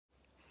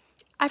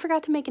I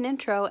forgot to make an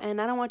intro, and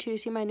I don't want you to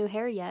see my new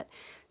hair yet.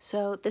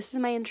 So this is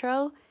my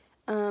intro.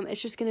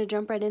 It's just gonna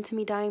jump right into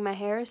me dyeing my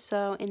hair,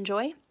 so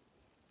enjoy.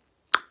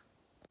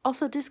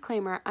 Also,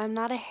 disclaimer, I'm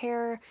not a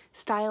hair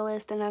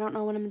stylist and I don't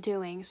know what I'm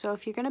doing. So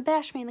if you're gonna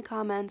bash me in the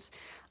comments,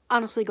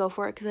 honestly go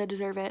for it because I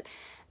deserve it.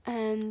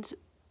 And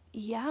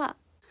yeah,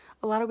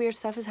 a lot of weird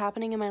stuff is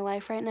happening in my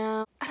life right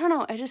now. I don't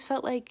know, I just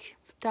felt like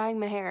dyeing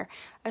my hair.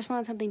 I just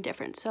wanted something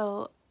different.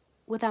 So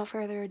without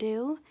further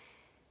ado,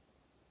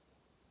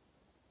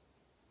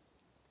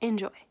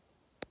 enjoy.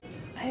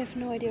 I have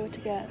no idea what to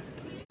get.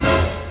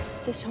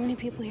 There's so many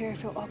people here, I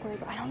feel awkward,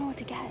 but I don't know what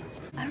to get.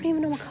 I don't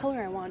even know what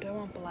color I want. Do I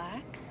want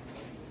black?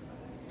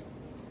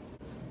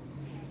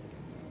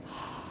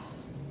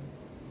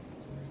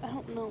 I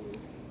don't know.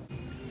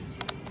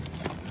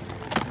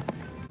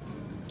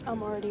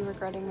 I'm already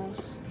regretting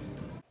this.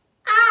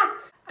 Ah!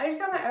 I just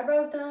got my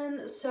eyebrows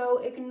done, so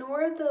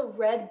ignore the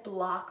red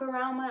block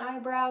around my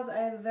eyebrows. I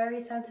have very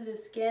sensitive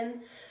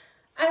skin.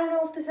 I don't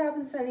know if this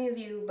happens to any of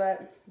you,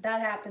 but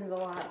that happens a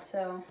lot,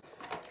 so.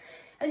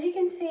 As you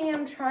can see,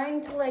 I'm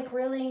trying to like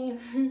really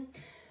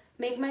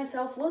make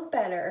myself look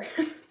better.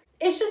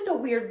 It's just a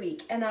weird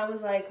week, and I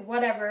was like,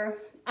 whatever,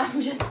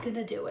 I'm just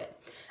gonna do it.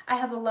 I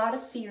have a lot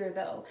of fear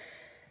though.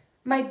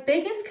 My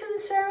biggest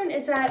concern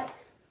is that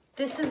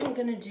this isn't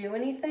gonna do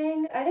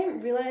anything. I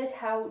didn't realize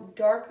how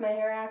dark my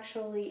hair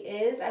actually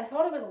is. I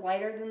thought it was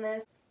lighter than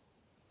this.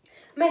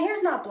 My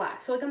hair's not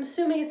black, so like I'm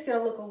assuming it's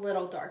gonna look a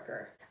little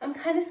darker. I'm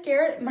kind of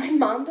scared. My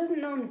mom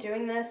doesn't know I'm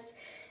doing this,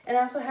 and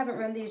I also haven't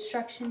read the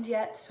instructions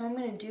yet, so I'm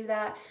gonna do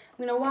that.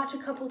 I'm gonna watch a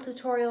couple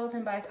tutorials,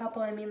 and by a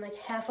couple I mean like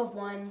half of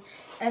one,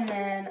 and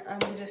then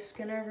I'm just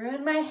gonna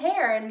ruin my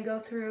hair and go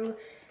through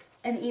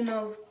an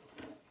emo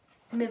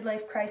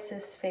midlife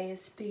crisis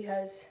phase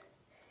because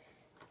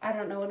I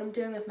don't know what I'm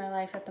doing with my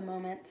life at the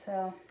moment,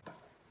 so.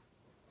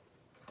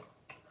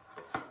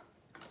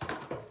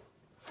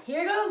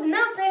 Here goes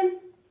nothing.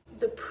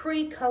 The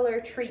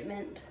pre-color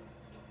treatment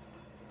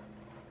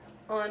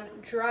on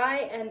dry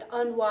and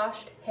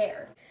unwashed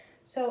hair.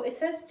 So it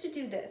says to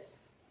do this.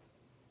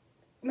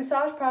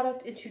 Massage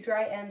product into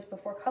dry ends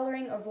before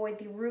coloring. Avoid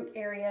the root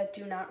area.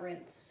 Do not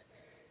rinse.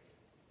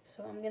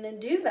 So I'm gonna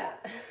do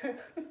that.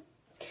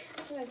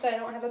 If I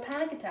don't have a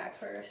panic attack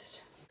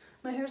first.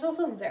 My hair's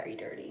also very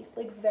dirty,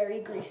 like very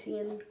greasy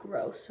and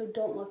gross, so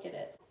don't look at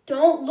it.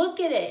 Don't look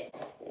at it.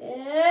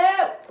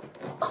 Ew.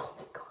 Oh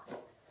my God.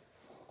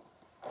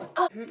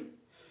 Oh.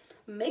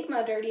 Make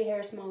my dirty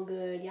hair smell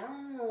good, yes.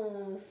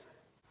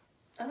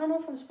 I don't know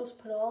if I'm supposed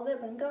to put all of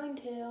it, but I'm going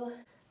to.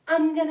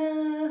 I'm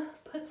gonna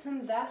put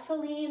some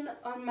Vaseline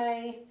on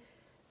my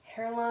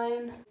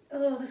hairline.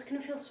 Oh, this is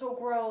gonna feel so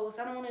gross.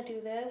 I don't wanna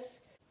do this.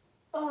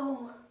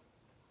 Oh.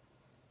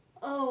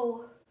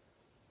 Oh.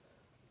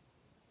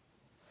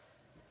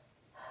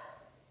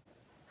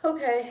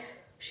 Okay,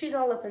 she's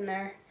all up in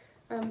there.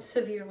 I'm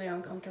severely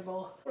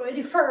uncomfortable. What do I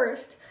do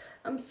first?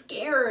 I'm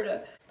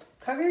scared.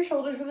 Cover your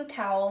shoulders with a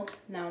towel.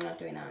 No, I'm not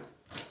doing that.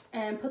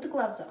 And put the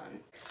gloves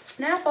on.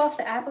 Snap off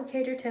the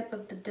applicator tip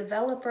of the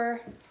developer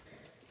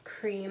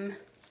cream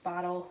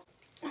bottle.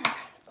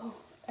 Oh,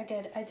 I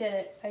did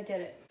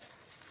it.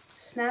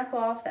 Snap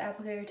off the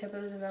applicator tip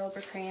of the developer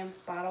cream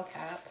bottle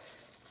cap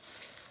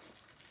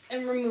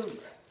and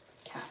remove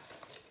cap.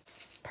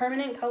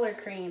 Permanent color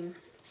cream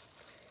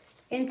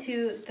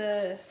into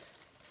the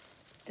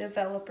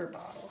developer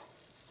bottle.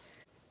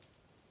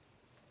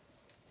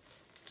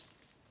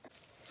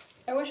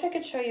 I wish I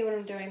could show you what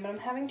I'm doing, but I'm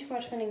having too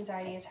much of an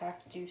anxiety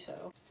attack to do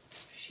so.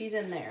 She's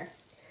in there.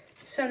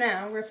 So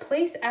now,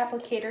 replace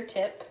applicator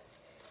tip.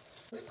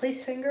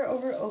 Place finger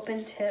over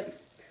open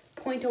tip.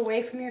 Point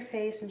away from your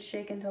face and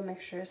shake until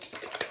mixture is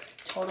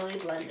totally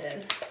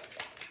blended.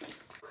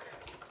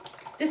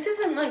 This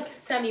isn't like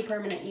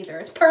semi-permanent either.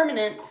 It's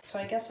permanent. So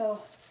I guess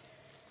I'll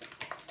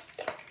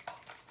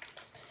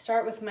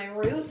start with my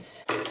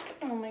roots.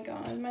 Oh my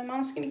God, my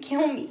mom's gonna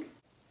kill me.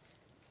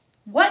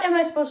 What am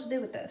I supposed to do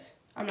with this?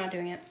 I'm not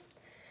doing it.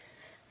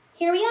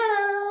 Here we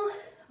go.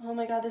 Oh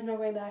my God, there's no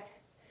going back.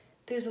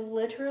 There's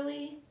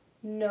literally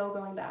no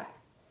going back.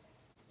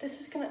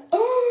 This is gonna,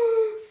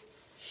 oh,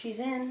 she's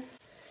in.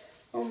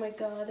 Oh my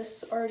God,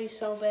 this is already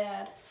so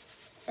bad.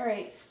 All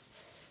right.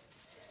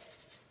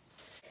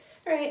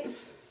 All right,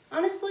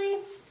 honestly,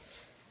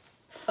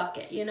 fuck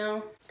it, you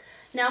know?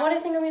 Now what I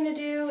think I'm gonna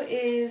do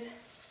is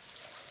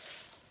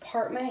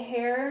part my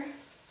hair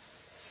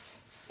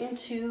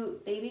into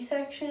baby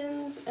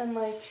sections and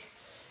like,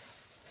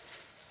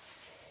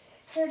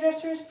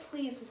 hairdressers,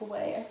 please look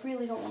away. I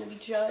really don't want to be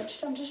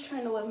judged. I'm just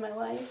trying to live my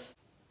life.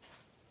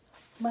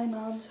 My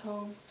mom's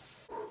home.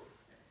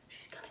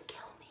 She's gonna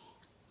kill me.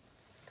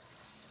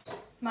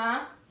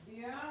 Ma?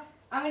 Yeah?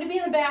 I'm gonna be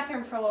in the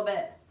bathroom for a little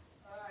bit.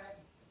 Alright.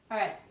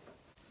 Alright.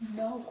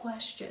 No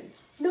question.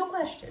 No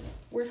question.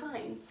 We're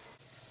fine.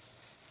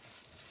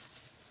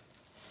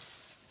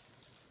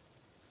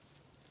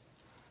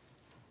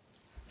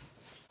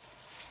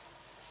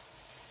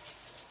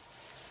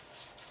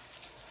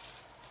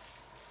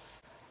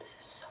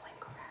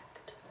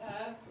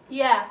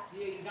 Yeah.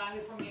 Yeah, you got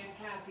it from Aunt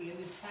Kathy, and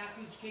this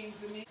package came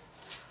to me.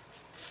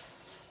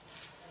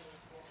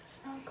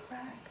 It's not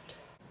cracked.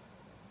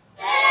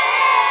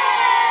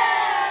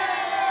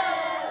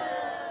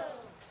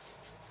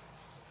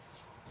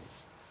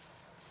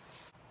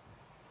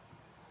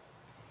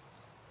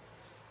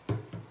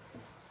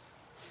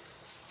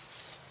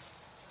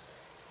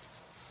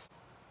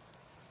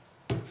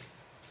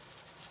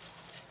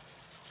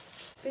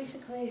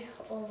 Basically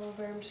all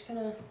over. I'm just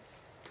gonna, I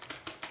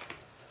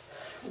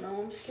don't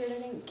know, I'm scared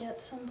I didn't get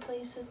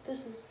someplace that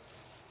this is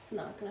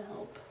not gonna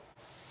help.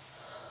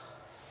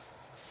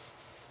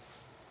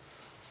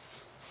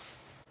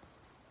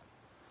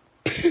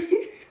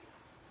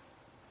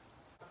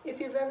 If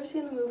you've ever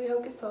seen the movie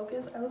Hocus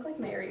Pocus, I look like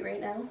Mary right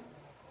now.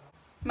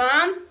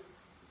 Mom?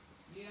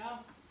 Yeah?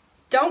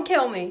 Don't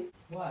kill me.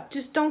 What?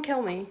 Just don't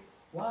kill me.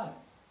 What?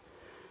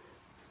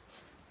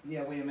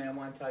 Yeah, wait a minute, I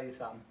want to tell you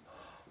something.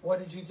 What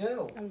did you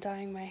do? I'm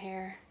dyeing my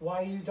hair.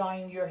 Why are you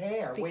dyeing your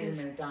hair? Because... Wait a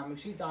minute, Dom.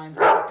 She's dyeing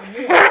her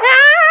fucking hair.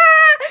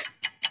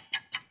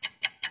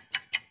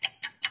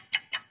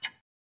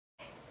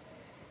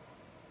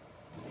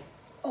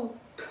 Oh,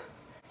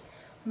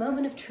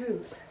 moment of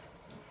truth.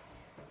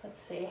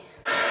 Let's see.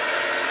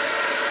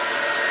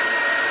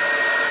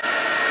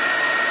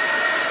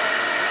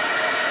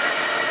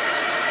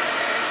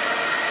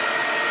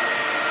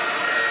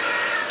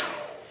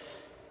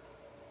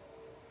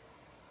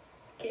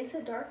 Is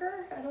it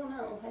darker? I don't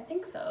know. I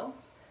think so.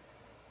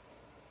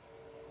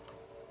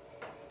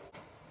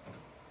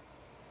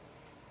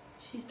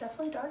 She's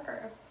definitely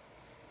darker.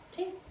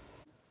 See?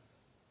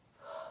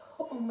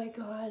 Oh my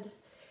god.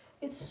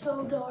 It's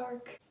so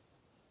dark.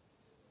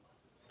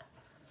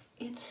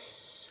 It's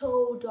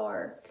so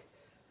dark.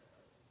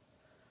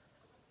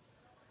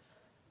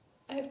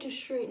 I have to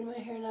straighten my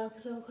hair now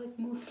because I look like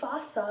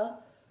Mufasa.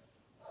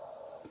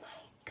 Oh my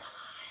god.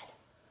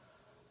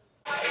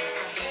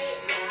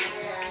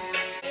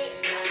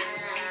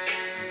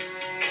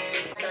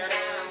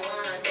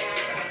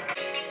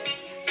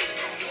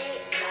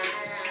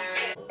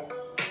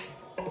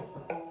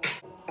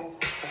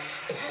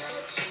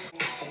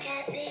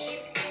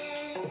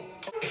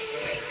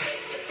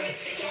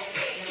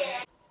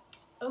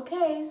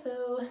 Okay,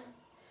 so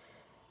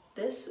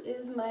this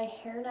is my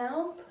hair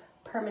now,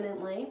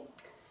 permanently.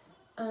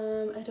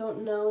 I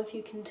don't know if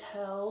you can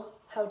tell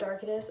how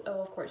dark it is.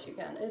 Oh, of course you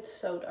can. It's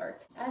so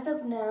dark. As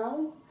of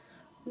now,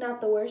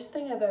 not the worst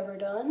thing I've ever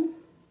done.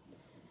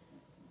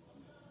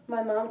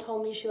 My mom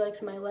told me she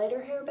likes my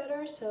lighter hair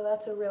better, so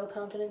that's a real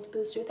confidence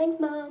booster. Thanks,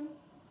 Mom!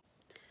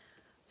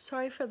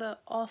 Sorry for the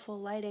awful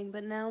lighting,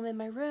 but now I'm in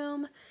my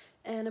room,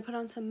 and I put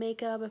on some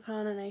makeup, I put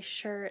on a nice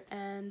shirt,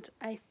 and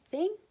I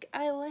think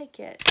I like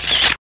it.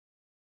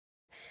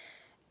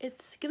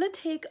 It's gonna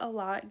take a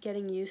lot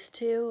getting used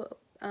to,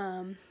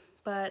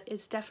 but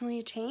it's definitely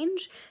a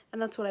change,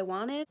 and that's what I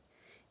wanted.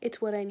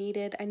 It's what I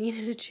needed. I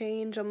needed a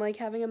change. I'm like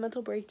having a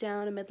mental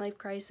breakdown, a midlife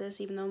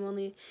crisis, even though I'm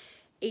only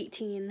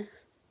 18.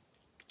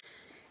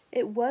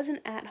 It was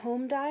an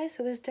at-home dye,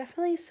 so there's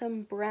definitely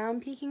some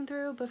brown peeking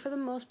through, but for the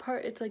most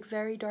part, it's like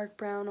very dark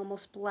brown,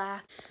 almost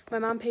black. My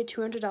mom paid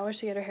 $200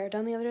 to get her hair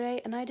done the other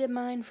day, and I did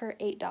mine for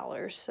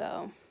 $8,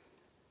 so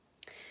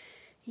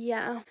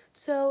yeah.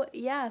 So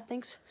yeah,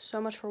 thanks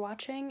so much for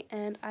watching,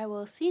 and I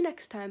will see you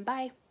next time.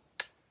 Bye!